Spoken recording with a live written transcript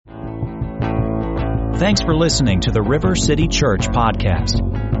Thanks for listening to the River City Church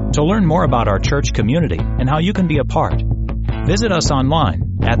podcast. To learn more about our church community and how you can be a part, visit us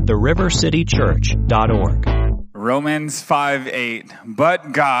online at therivercitychurch.org. Romans 5:8.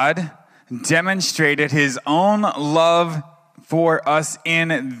 But God demonstrated his own love for us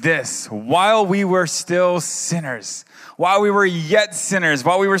in this: while we were still sinners, while we were yet sinners,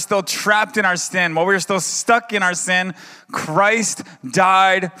 while we were still trapped in our sin, while we were still stuck in our sin, Christ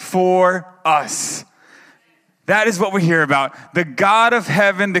died for us. That is what we hear about. The God of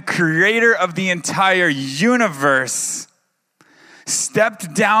heaven, the creator of the entire universe,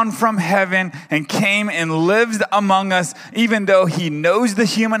 stepped down from heaven and came and lived among us, even though he knows the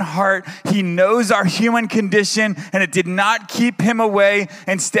human heart, he knows our human condition, and it did not keep him away.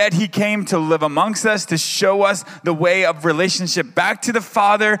 Instead, he came to live amongst us, to show us the way of relationship back to the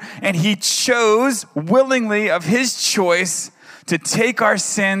Father, and he chose willingly of his choice to take our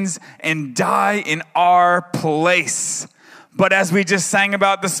sins and die in our place. But as we just sang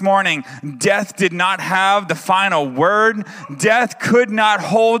about this morning, death did not have the final word. Death could not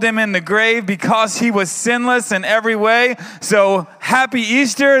hold him in the grave because he was sinless in every way. So happy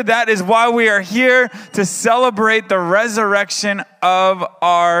Easter. That is why we are here, to celebrate the resurrection of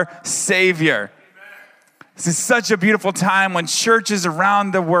our Savior. This is such a beautiful time when churches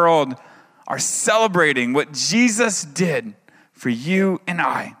around the world are celebrating what Jesus did for you and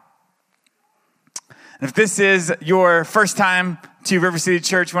I. And if this is your first time to River City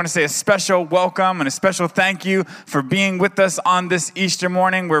Church, we want to say a special welcome and a special thank you for being with us on this Easter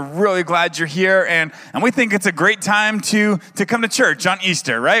morning. We're really glad you're here, and we think it's a great time to come to church on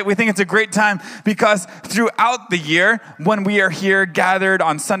Easter, right? We think it's a great time because throughout the year, when we are here gathered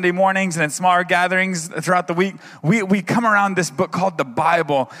on Sunday mornings and in smaller gatherings throughout the week, we come around this book called the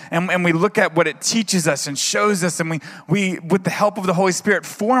Bible, and we look at what it teaches us and shows us, and we with the help of the Holy Spirit,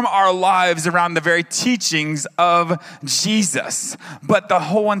 form our lives around the very teachings of Jesus. But the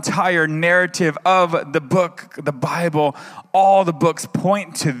whole entire narrative of the book, the Bible, all the books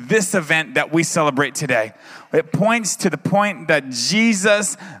point to this event that we celebrate today. It points to the point that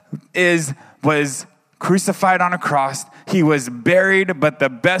Jesus was crucified on a cross. He was buried, but the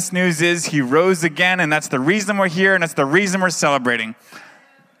best news is he rose again, and that's the reason we're here, and that's the reason we're celebrating.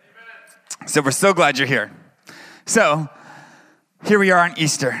 So we're so glad you're here. So here we are on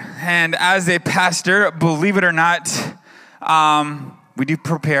Easter, and as a pastor, believe it or not, we do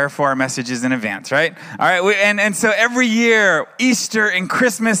prepare for our messages in advance, right? All right, and so every year, Easter and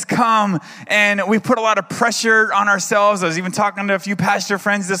Christmas come, and we put a lot of pressure on ourselves. I was even talking to a few pastor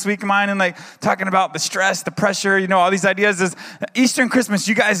friends this week of mine, and talking about the stress, the pressure, all these ideas. Is Easter and Christmas,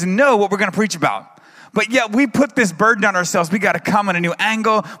 you guys know what we're going to preach about. But yet we put this burden on ourselves. We got to come in a new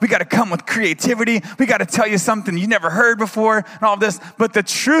angle. We got to come with creativity. We got to tell you something you never heard before and all this. But the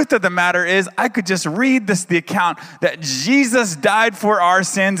truth of the matter is, I could just read the account that Jesus died for our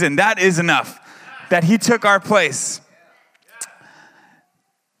sins, and that is enough, that he took our place.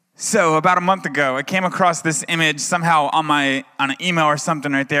 So about a month ago, I came across this image somehow on an email or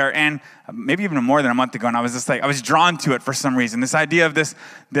something right there, and maybe even more than a month ago, and I was I was drawn to it for some reason. This idea of this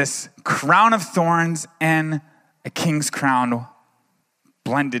crown of thorns and a king's crown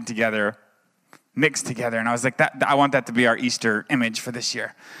blended together, mixed together, and I was like, I want that to be our Easter image for this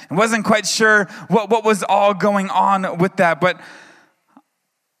year. I wasn't quite sure what was all going on with that, but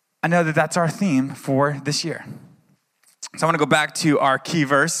I know that that's our theme for this year. So I want to go back to our key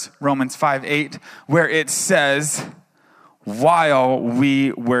verse, Romans 5:8, where it says, while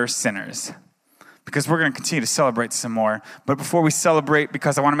we were sinners. Because we're going to continue to celebrate some more. But before we celebrate,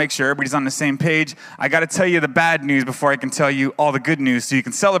 because I want to make sure everybody's on the same page, I got to tell you the bad news before I can tell you all the good news, so you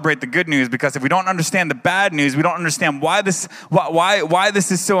can celebrate the good news. Because if we don't understand the bad news, we don't understand why this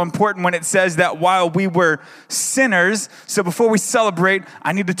is so important when it says that while we were sinners. So before we celebrate,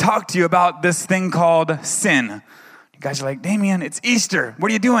 I need to talk to you about this thing called sin. You guys are like, Damien, it's Easter. What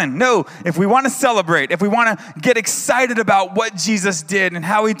are you doing? No, if we want to celebrate, if we want to get excited about what Jesus did and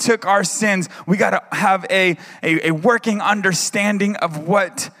how he took our sins, we got to have a working understanding of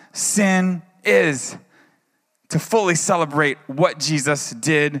what sin is to fully celebrate what Jesus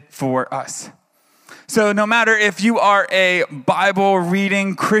did for us. So no matter if you are a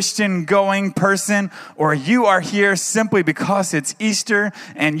Bible-reading, Christian-going person, or you are here simply because it's Easter,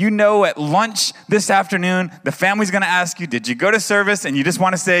 and at lunch this afternoon, the family's going to ask you, did you go to service? And you just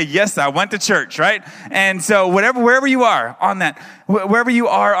want to say, yes, I went to church, right? And so wherever you are on that, wherever you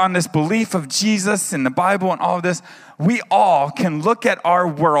are on this belief of Jesus and the Bible and all of this, we all can look at our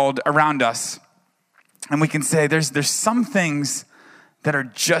world around us, and we can say, there's some things that are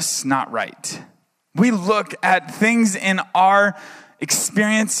just not right. We look at things in our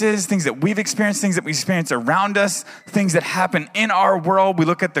experiences, things that we've experienced, things that we experience around us, things that happen in our world. We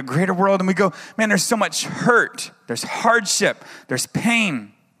look at the greater world and we go, man, there's so much hurt. There's hardship. There's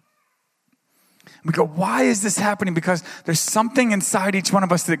pain. We go, why is this happening? Because there's something inside each one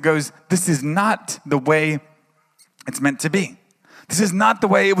of us that goes, this is not the way it's meant to be. This is not the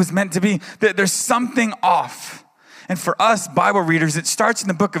way it was meant to be. There's something off. And for us Bible readers, it starts in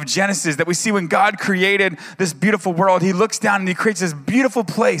the book of Genesis that we see when God created this beautiful world. He looks down and he creates this beautiful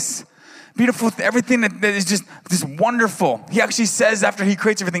place. Beautiful, everything that is just wonderful. He actually says after he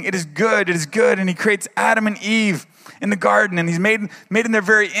creates everything, it is good, it is good. And he creates Adam and Eve in the garden, and he's made in their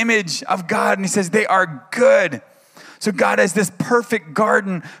very image of God. And he says they are good. So God has this perfect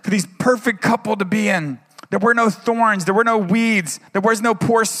garden for these perfect couple to be in. There were no thorns, there were no weeds, there was no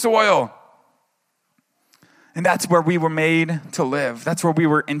poor soil. And that's where we were made to live. That's where we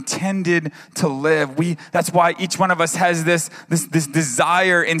were intended to live. That's why each one of us has this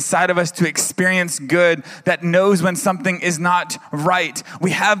desire inside of us to experience good, that knows when something is not right.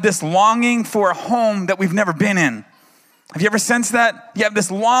 We have this longing for a home that we've never been in. Have you ever sensed that? You have this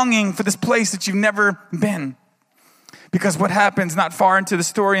longing for this place that you've never been. Because what happens not far into the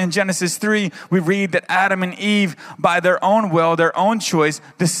story in Genesis 3, we read that Adam and Eve, by their own will, their own choice,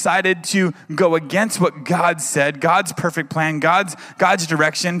 decided to go against what God said, God's perfect plan, God's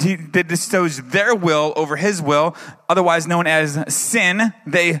direction. They bestows their will over his will, otherwise known as sin.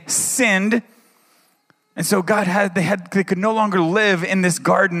 They sinned. And so they could no longer live in this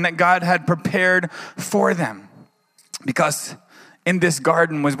garden that God had prepared for them. Because in this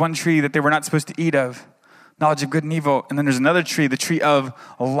garden was one tree that they were not supposed to eat of, knowledge of good and evil. And then there's another tree, the tree of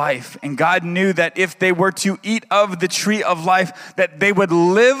life. And God knew that if they were to eat of the tree of life, that they would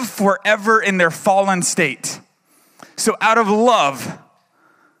live forever in their fallen state. So out of love,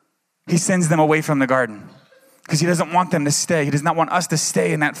 he sends them away from the garden because he doesn't want them to stay. He does not want us to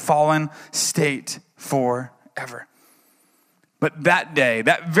stay in that fallen state forever. But that day,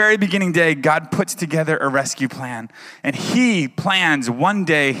 that very beginning day, God puts together a rescue plan. And he plans one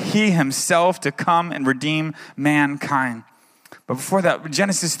day, he himself, to come and redeem mankind. But before that,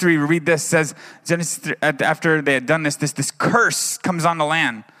 Genesis 3, we read this, says, Genesis 3, after they had done this curse comes on the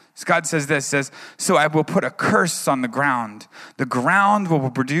land. So God says this, says, so I will put a curse on the ground. The ground will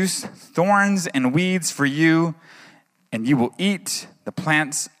produce thorns and weeds for you, and you will eat the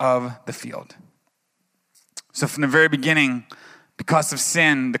plants of the field. So from the very beginning, because of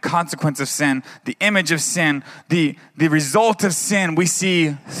sin, the consequence of sin, the image of sin, the result of sin, we see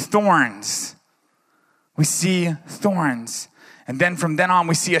thorns. We see thorns. And then from then on,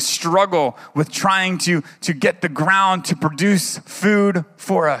 we see a struggle with trying to get the ground to produce food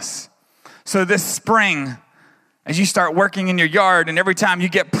for us. So this spring, as you start working in your yard, and every time you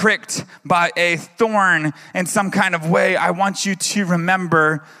get pricked by a thorn in some kind of way, I want you to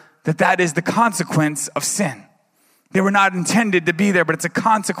remember that is the consequence of sin. They were not intended to be there, but it's a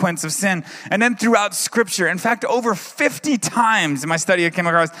consequence of sin. And then throughout Scripture, in fact, over 50 times in my study, I came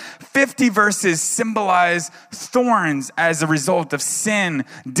across 50 verses symbolize thorns as a result of sin,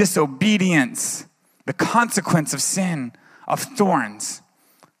 disobedience, the consequence of sin, of thorns.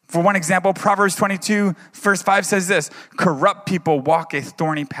 For one example, Proverbs 22, verse 5 says this, corrupt people walk a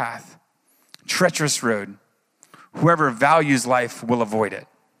thorny path, treacherous road. Whoever values life will avoid it.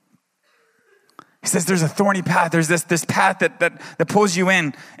 He says there's a thorny path. There's this path that pulls you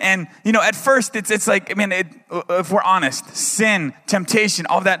in. And, at first it's like, if we're honest, sin, temptation,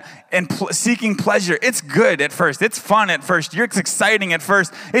 all that, and seeking pleasure, it's good at first. It's fun at first. It's exciting at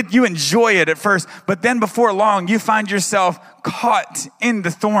first. You enjoy it at first. But then before long, you find yourself caught in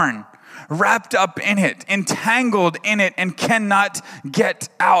the thorn, wrapped up in it, entangled in it, and cannot get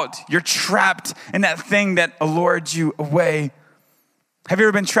out. You're trapped in that thing that allured you away. Have you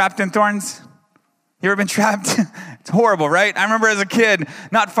ever been trapped in thorns? You ever been trapped? It's horrible, right? I remember as a kid,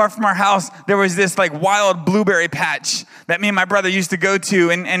 not far from our house, there was this wild blueberry patch that me and my brother used to go to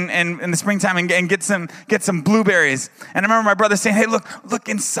in the springtime and get some blueberries. And I remember my brother saying, hey, look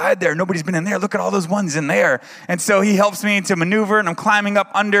inside there. Nobody's been in there. Look at all those ones in there. And so he helps me to maneuver, and I'm climbing up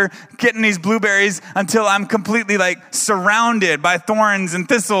under, getting these blueberries until I'm completely surrounded by thorns and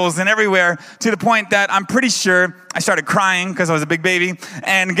thistles and everywhere, to the point that I'm pretty sure I started crying because I was a big baby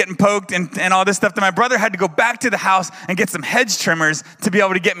and getting poked and all this stuff. That my brother had to go back to the house and get some hedge trimmers to be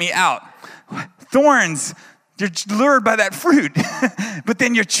able to get me out. Thorns, you're lured by that fruit, but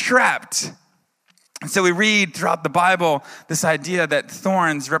then you're trapped. And so we read throughout the Bible this idea that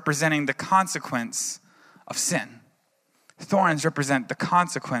thorns representing the consequence of sin. Thorns represent the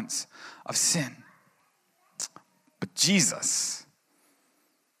consequence of sin. But Jesus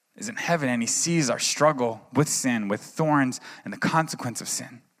is in heaven, and he sees our struggle with sin, with thorns, and the consequence of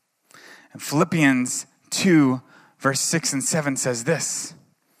sin. And Philippians 2, verse 6 and 7 says this: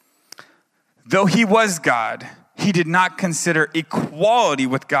 though he was God, he did not consider equality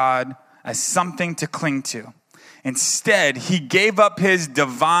with God as something to cling to. Instead, he gave up his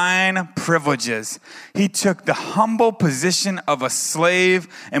divine privileges. He took the humble position of a slave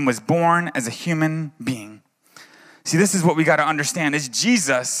and was born as a human being. See, this is what we got to understand, is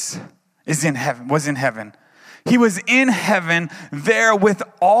Jesus was in heaven. He was in heaven there with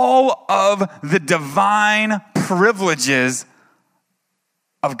all of the divine privileges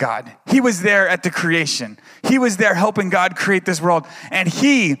of God. He was there at the creation. He was there helping God create this world. And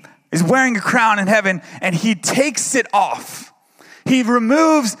he is wearing a crown in heaven, and he takes it off. He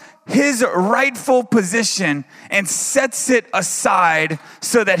removes his rightful position and sets it aside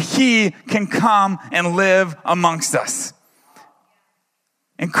so that he can come and live amongst us.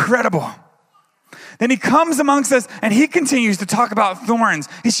 Incredible. Then he comes amongst us and he continues to talk about thorns.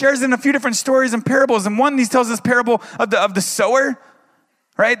 He shares in a few different stories and parables. And one, he tells this parable of the sower,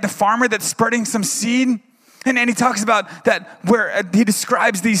 right? The farmer that's spreading some seed. And he talks about that where he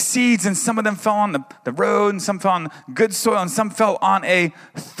describes these seeds, and some of them fell on the road, and some fell on good soil, and some fell on a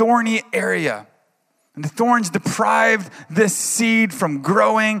thorny area. And the thorns deprived this seed from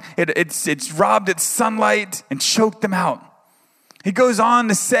growing. It's robbed its sunlight and choked them out. He goes on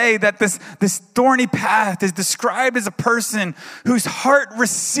to say that this thorny path is described as a person whose heart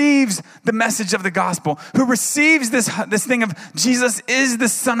receives the message of the gospel, who receives this thing of Jesus is the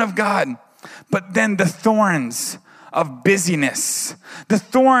Son of God. But then the thorns of busyness, the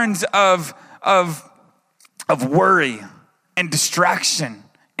thorns of worry and distraction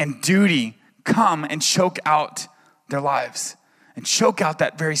and duty come and choke out their lives and choke out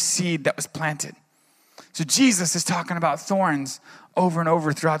that very seed that was planted. So Jesus is talking about thorns over and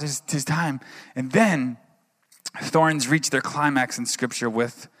over throughout his time. And then thorns reach their climax in Scripture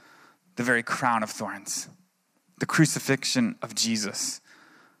with the very crown of thorns, the crucifixion of Jesus.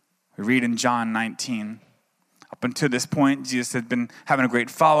 We read in John 19, up until this point, Jesus had been having a great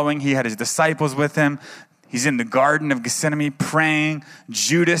following. He had his disciples with him. He's in the Garden of Gethsemane praying.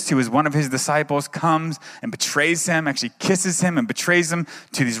 Judas, who was one of his disciples, comes and betrays him, actually kisses him and betrays him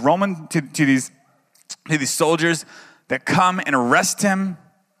to these these soldiers that come and arrest him.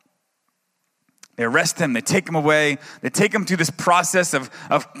 They arrest him, they take him away. They take him through this process of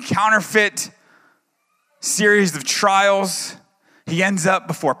counterfeit series of trials. He ends up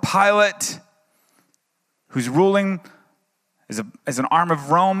before Pilate, who's ruling as an arm of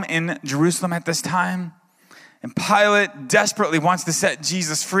Rome in Jerusalem at this time. And Pilate desperately wants to set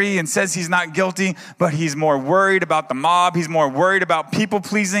Jesus free and says he's not guilty, but he's more worried about the mob. He's more worried about people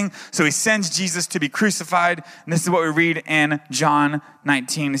pleasing. So he sends Jesus to be crucified. And this is what we read in John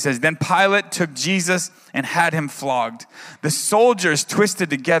 19. It says, then Pilate took Jesus and had him flogged. The soldiers twisted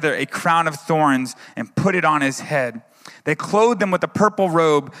together a crown of thorns and put it on his head. They clothed him with a purple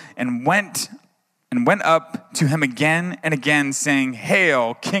robe and went up to him again and again, saying,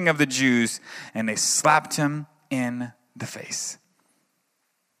 "Hail, King of the Jews!" And they slapped him in the face.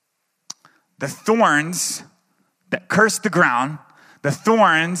 The thorns that cursed the ground, the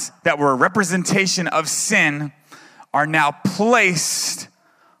thorns that were a representation of sin, are now placed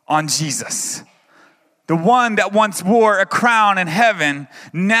on Jesus. The one that once wore a crown in heaven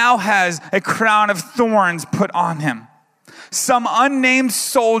now has a crown of thorns put on him. Some unnamed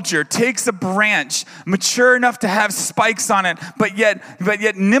soldier takes a branch, mature enough to have spikes on it, but yet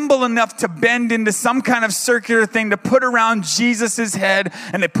nimble enough to bend into some kind of circular thing to put around Jesus' head.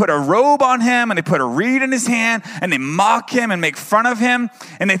 And they put a robe on him, and they put a reed in his hand, and they mock him and make fun of him.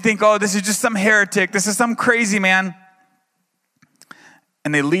 And they think, oh, this is just some heretic. This is some crazy man.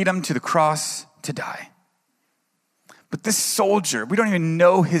 And they lead him to the cross to die. But this soldier, we don't even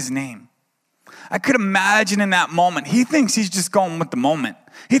know his name. I could imagine in that moment, he thinks he's just going with the moment.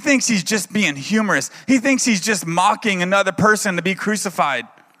 He thinks he's just being humorous. He thinks he's just mocking another person to be crucified.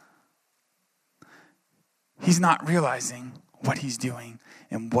 He's not realizing what he's doing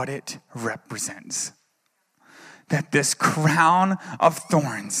and what it represents. That this crown of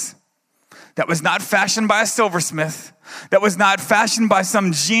thorns that was not fashioned by a silversmith, that was not fashioned by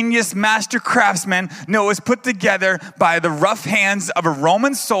some genius master craftsman. No, it was put together by the rough hands of a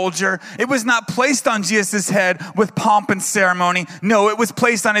Roman soldier. It was not placed on Jesus' head with pomp and ceremony. No, it was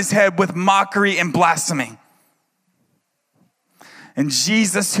placed on his head with mockery and blasphemy. And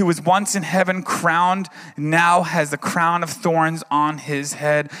Jesus, who was once in heaven crowned, now has a crown of thorns on his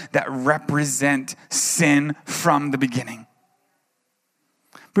head that represent sin from the beginning.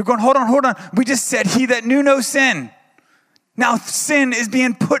 We're going, hold on. We just said he that knew no sin. Now sin is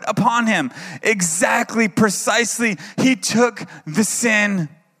being put upon him. Exactly, precisely. He took the sin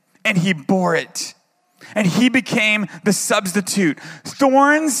and he bore it. And he became the substitute.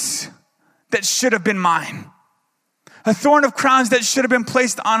 Thorns that should have been mine. A thorn of crowns that should have been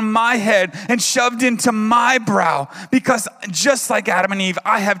placed on my head and shoved into my brow. Because just like Adam and Eve,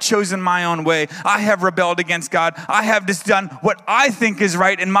 I have chosen my own way. I have rebelled against God. I have just done what I think is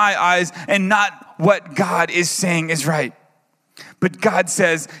right in my eyes and not what God is saying is right. But God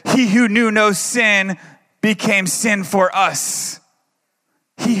says, he who knew no sin became sin for us.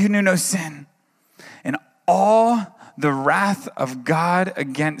 He who knew no sin. And all the wrath of God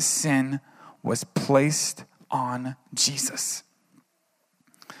against sin was placed on Jesus.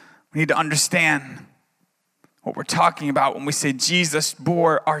 We need to understand what we're talking about when we say Jesus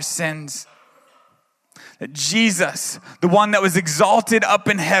bore our sins. That Jesus, the one that was exalted up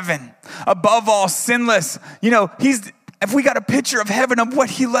in heaven, above all, sinless, if we got a picture of heaven of what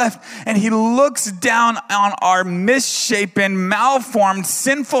he left, and he looks down on our misshapen, malformed,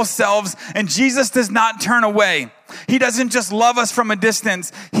 sinful selves, and Jesus does not turn away. He doesn't just love us from a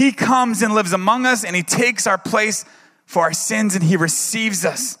distance. He comes and lives among us, and he takes our place for our sins, and he receives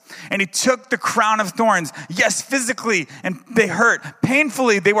us. And he took the crown of thorns. Yes, physically, and they hurt.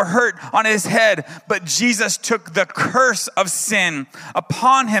 Painfully, they were hurt on his head. But Jesus took the curse of sin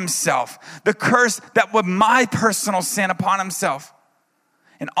upon himself. The curse that was my personal sin upon himself.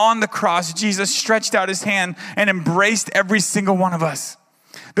 And on the cross, Jesus stretched out his hand and embraced every single one of us.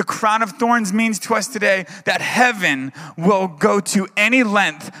 The crown of thorns means to us today that heaven will go to any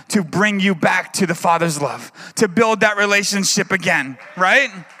length to bring you back to the Father's love, to build that relationship again, right?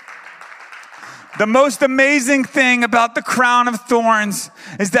 The most amazing thing about the crown of thorns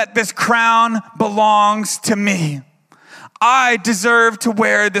is that this crown belongs to me. I deserve to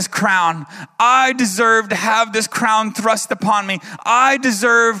wear this crown. I deserve to have this crown thrust upon me. I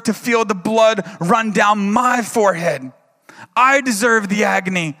deserve to feel the blood run down my forehead. I deserve the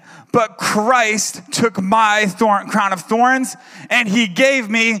agony, but Christ took my crown of thorns and he gave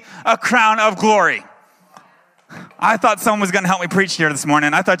me a crown of glory. I thought someone was going to help me preach here this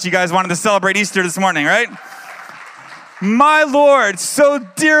morning. I thought you guys wanted to celebrate Easter this morning, right? My Lord so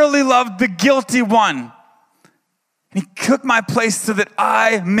dearly loved the guilty one. He took my place so that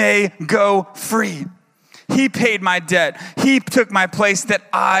I may go free. He paid my debt. He took my place that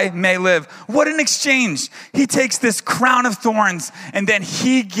I may live. What an exchange. He takes this crown of thorns and then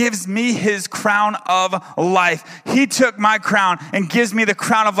he gives me his crown of life. He took my crown and gives me the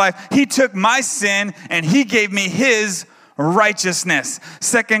crown of life. He took my sin and he gave me his righteousness.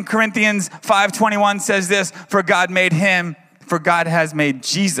 2 Corinthians 5:21 says this, for God has made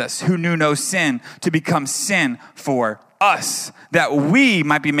Jesus, who knew no sin, to become sin for us, that we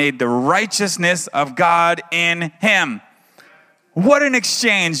might be made the righteousness of God in him. What an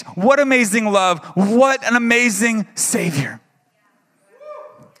exchange. What amazing love. What an amazing Savior.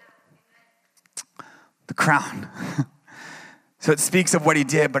 The crown. So it speaks of what he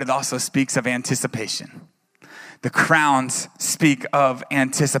did, but it also speaks of anticipation. The crowns speak of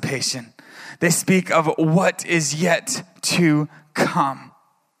anticipation. They speak of what is yet to come.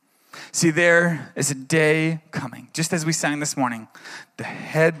 See, there is a day coming, just as we sang this morning. The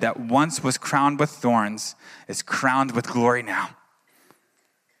head that once was crowned with thorns is crowned with glory now.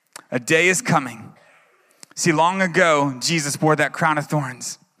 A day is coming. See, long ago, Jesus wore that crown of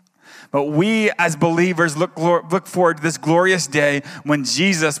thorns. But we as believers look forward to this glorious day when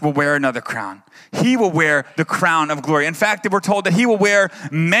Jesus will wear another crown. He will wear the crown of glory. In fact, we're told that he will wear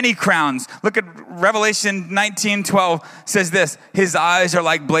many crowns. Look at Revelation 19:12 says this, his eyes are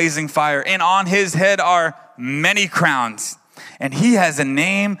like blazing fire, and on his head are many crowns. And he has a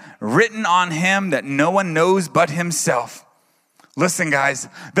name written on him that no one knows but himself. Listen, guys,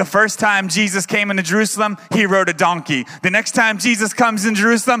 the first time Jesus came into Jerusalem, he rode a donkey. The next time Jesus comes in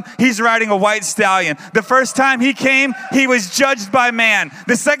Jerusalem, he's riding a white stallion. The first time he came, he was judged by man.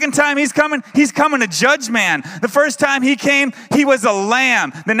 The second time he's coming to judge man. The first time he came, he was a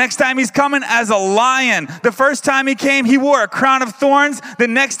lamb. The next time he's coming as a lion. The first time he came, he wore a crown of thorns. The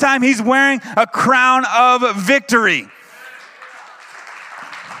next time he's wearing a crown of victory.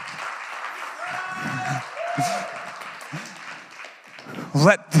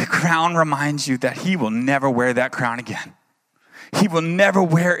 Let the crown remind you that he will never wear that crown again. He will never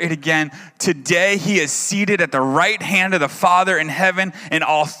wear it again. Today, he is seated at the right hand of the Father in heaven, and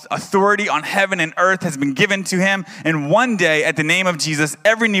all authority on heaven and earth has been given to him. And one day, at the name of Jesus,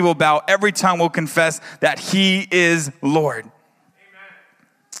 every knee will bow, every tongue will confess that he is Lord. Amen.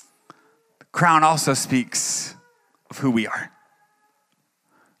 The crown also speaks of who we are.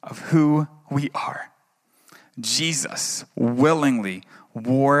 Of who we are. Jesus willingly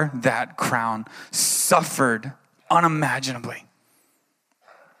wore that crown, suffered unimaginably.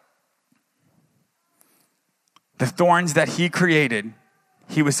 The thorns that he created,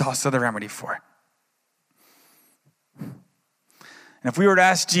 he was also the remedy for. And if we were to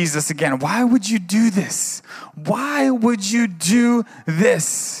ask Jesus again, why would you do this? Why would you do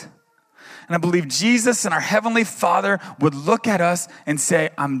this? And I believe Jesus and our Heavenly Father would look at us and say,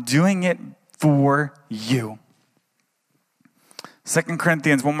 I'm doing it for you. 2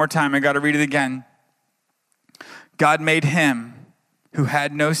 Corinthians, one more time, I got to read it again. God made him who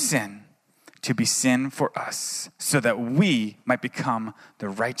had no sin to be sin for us, so that we might become the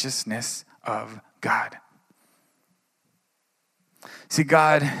righteousness of God. See,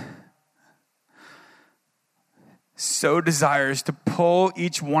 God so desires to pull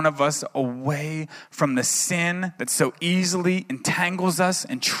each one of us away from the sin that so easily entangles us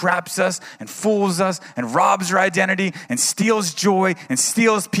and traps us and fools us and robs our identity and steals joy and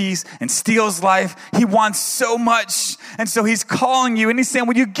steals peace and steals life. He wants so much. And so he's calling you and he's saying,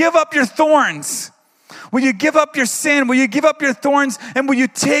 will you give up your thorns? Will you give up your sin? Will you give up your thorns? And will you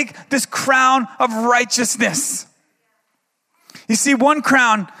take this crown of righteousness? You see, one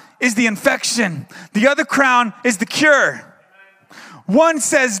crown is the infection. The other crown is the cure. One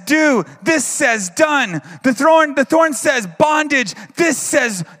says do, this says done. The thorn says bondage. This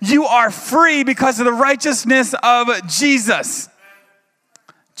says you are free because of the righteousness of Jesus.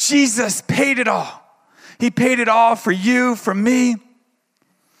 Jesus paid it all. He paid it all for you, for me.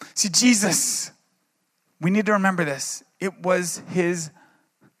 See, Jesus, we need to remember this. It was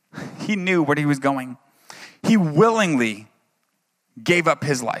he knew where he was going. He willingly gave up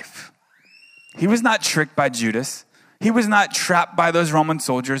his life. He was not tricked by Judas. He was not trapped by those Roman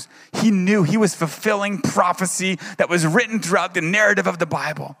soldiers. He knew he was fulfilling prophecy that was written throughout the narrative of the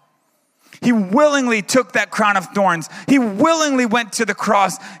Bible. He willingly took that crown of thorns. He willingly went to the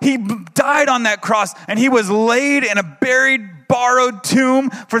cross. He died on that cross, and he was laid in a buried, borrowed tomb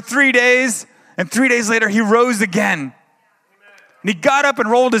for 3 days. And 3 days later, he rose again. And he got up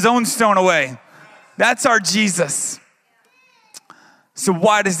and rolled his own stone away. That's our Jesus. So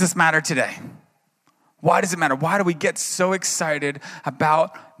why does this matter today? Why does it matter? Why do we get so excited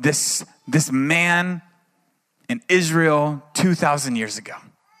about this man in Israel 2,000 years ago?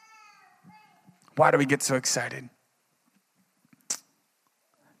 Why do we get so excited?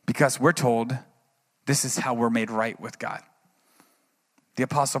 Because we're told this is how we're made right with God. The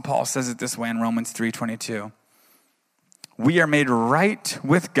Apostle Paul says it this way in Romans 3:22. We are made right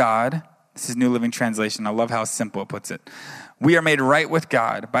with God. This is New Living Translation. I love how simple it puts it. We are made right with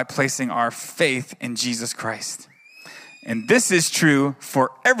God by placing our faith in Jesus Christ. And this is true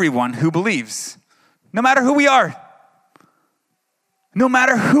for everyone who believes, no matter who we are. No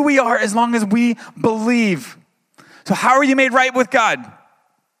matter who we are, as long as we believe. So how are you made right with God?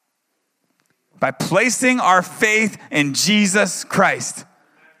 By placing our faith in Jesus Christ.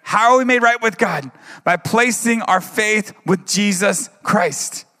 How are we made right with God? By placing our faith with Jesus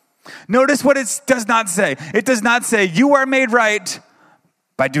Christ. Notice what it does not say. It does not say you are made right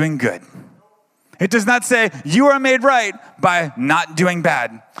by doing good. It does not say you are made right by not doing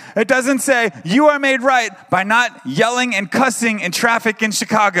bad. It doesn't say you are made right by not yelling and cussing in traffic in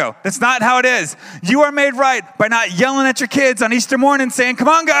Chicago. That's not how it is. You are made right by not yelling at your kids on Easter morning saying, come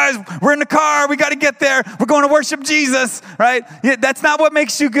on guys, we're in the car, we got to get there, we're going to worship Jesus, right? Yeah, that's not what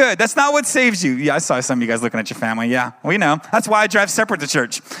makes you good. That's not what saves you. Yeah, I saw some of you guys looking at your family. Yeah, we know. That's why I drive separate to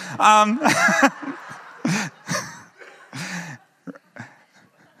church.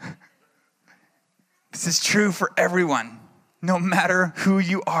 This is true for everyone. No matter who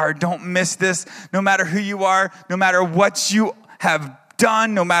you are, don't miss this. No matter who you are, no matter what you have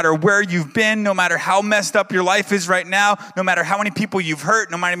done, no matter where you've been, no matter how messed up your life is right now, no matter how many people you've hurt,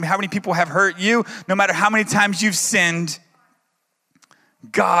 no matter how many people have hurt you, no matter how many times you've sinned,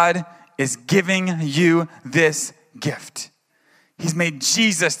 God is giving you this gift. He's made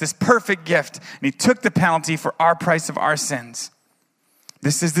Jesus this perfect gift, and he took the penalty for our price of our sins.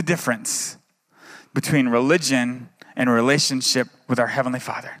 This is the difference between religion and a relationship with our Heavenly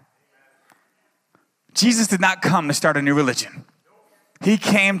Father. Jesus did not come to start a new religion. He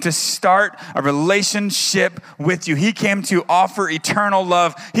came to start a relationship with you. He came to offer eternal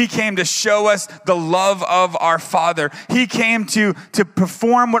love. He came to show us the love of our Father. He came to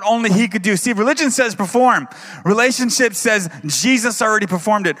perform what only he could do. See, religion says perform. Relationship says Jesus already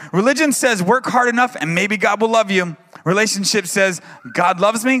performed it. Religion says work hard enough and maybe God will love you. Relationship says, God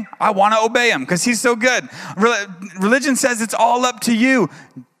loves me, I want to obey him because he's so good. Religion says it's all up to you.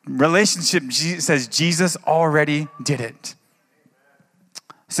 Relationship says Jesus already did it.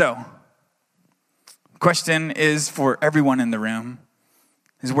 So, Question is for everyone in the room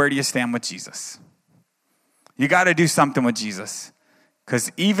is, where do you stand with Jesus? You got to do something with Jesus,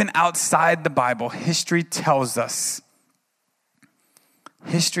 because even outside the Bible, history tells us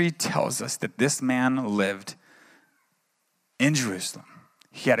that this man lived in Jerusalem.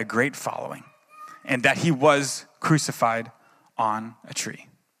 He had a great following, and that he was crucified on a tree.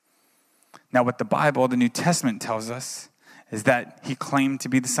 Now, what the Bible, the New Testament, tells us is that he claimed to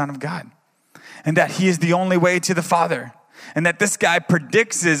be the Son of God, and that he is the only way to the Father, and that this guy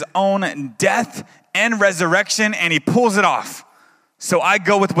predicts his own death and resurrection, and he pulls it off. So I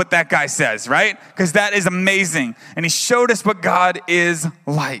go with what that guy says, right? Because that is amazing. And he showed us what God is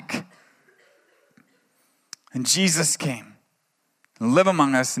like. And Jesus came to live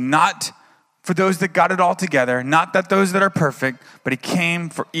among us, not for those that got it all together, not that those that are perfect, but he came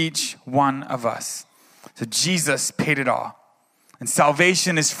for each one of us. So Jesus paid it all. And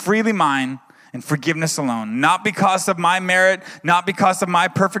salvation is freely mine and forgiveness alone. Not because of my merit, not because of my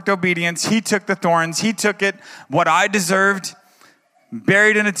perfect obedience. He took the thorns. He took it, what I deserved,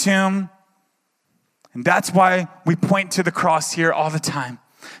 buried in a tomb. And that's why we point to the cross here all the time,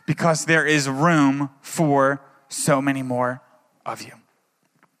 because there is room for so many more of you.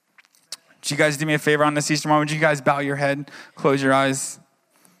 Would you guys do me a favor on this Easter morning? Would you guys bow your head, close your eyes?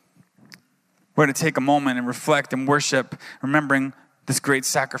 We're going to take a moment and reflect and worship, remembering this great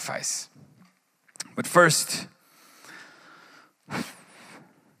sacrifice. But first,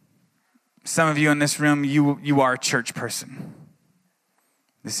 some of you in this room, you are a church person.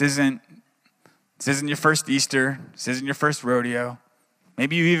 This isn't your first Easter. This isn't your first rodeo.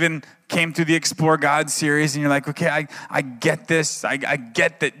 Maybe you even came through the Explore God series and you're like, okay, I get this. I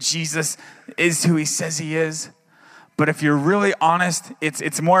get that Jesus is who he says he is. But if you're really honest,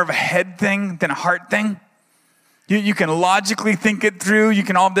 it's more of a head thing than a heart thing. You can logically think it through. You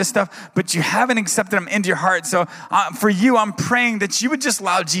can all this stuff, but you haven't accepted him into your heart. So for you, I'm praying that you would just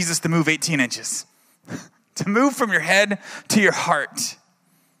allow Jesus to move 18 inches, to move from your head to your heart.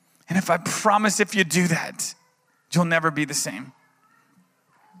 And if I promise, if you do that, you'll never be the same.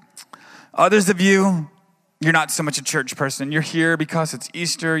 Others of you, you're not so much a church person. You're here because it's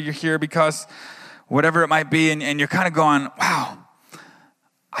Easter. You're here because whatever it might be. And you're kind of going, wow,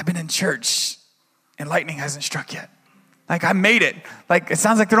 I've been in church and lightning hasn't struck yet. Like, I made it. Like, it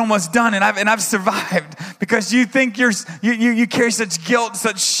sounds like they're almost done, and I've survived, because you think you carry such guilt,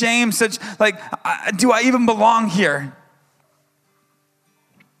 such shame, such like, do I even belong here?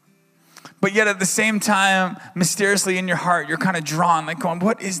 But yet at the same time, mysteriously in your heart, you're kind of drawn, like going,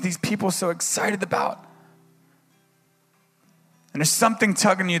 what is these people so excited about? And there's something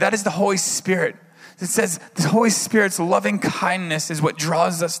tugging you. That is the Holy Spirit. It says the Holy Spirit's loving kindness is what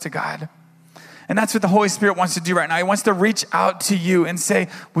draws us to God. And that's what the Holy Spirit wants to do right now. He wants to reach out to you and say,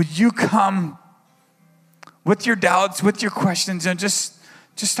 would you come with your doubts, with your questions, and just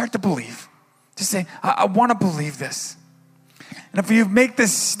start to believe. Just say, I want to believe this. And if you make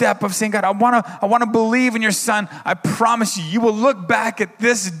this step of saying, God, I want to believe in your Son, I promise you will look back at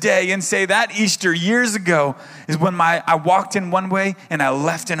this day and say, that Easter years ago is when I walked in one way and I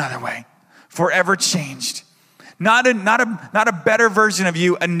left another way. Forever changed. Not a better version of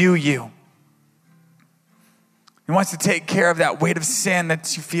you, a new you. He wants to take care of that weight of sin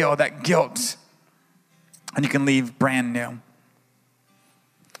that you feel, that guilt, and you can leave brand new.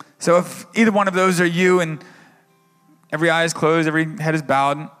 So if either one of those are you, and every eye is closed, every head is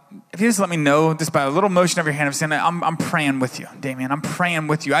bowed, if you just let me know, just by a little motion of your hand of saying, I'm praying with you, Damien. I'm praying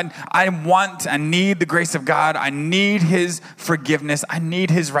with you. I need the grace of God. I need his forgiveness. I need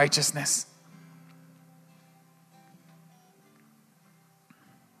his righteousness.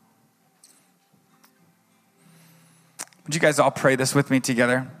 Would you guys all pray this with me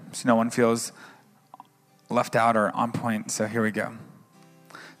together so no one feels left out or on point? So here we go.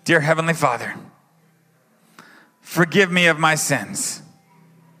 Dear Heavenly Father, forgive me of my sins.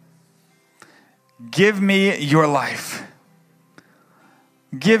 Give me your life.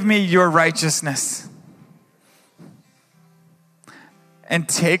 Give me your righteousness. And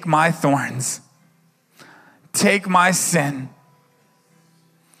take my thorns. Take my sin.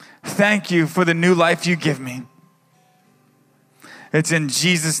 Thank you for the new life you give me. It's in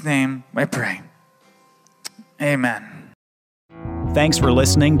Jesus' name I pray. Amen. Thanks for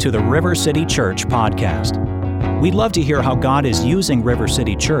listening to the River City Church podcast. We'd love to hear how God is using River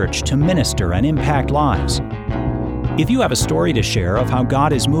City Church to minister and impact lives. If you have a story to share of how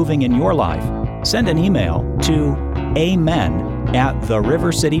God is moving in your life, send an email to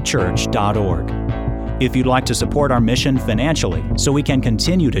amen@therivercitychurch.org. If you'd like to support our mission financially so we can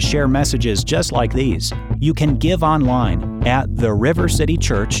continue to share messages just like these, you can give online at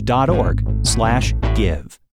therivercitychurch.org/give.